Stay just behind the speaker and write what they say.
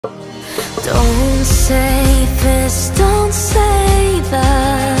Don't say this, don't say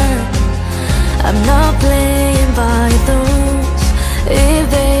that. I'm not playing by the rules if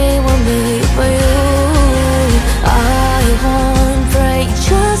they were made for you. I won't break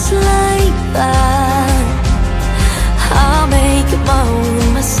just like that. I'll make my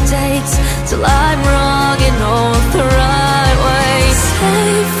own mistakes till I'm wrong in all the right ways.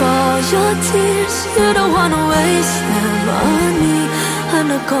 Save all your tears, you don't wanna waste them on me. I'm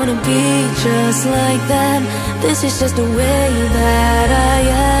not gonna be just like them. This is just the way that I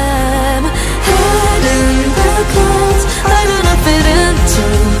am. Head in the clouds, I do not fit into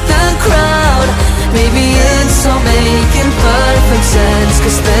the crowd. Maybe it's all making perfect sense,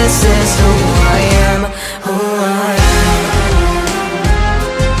 'cause this is the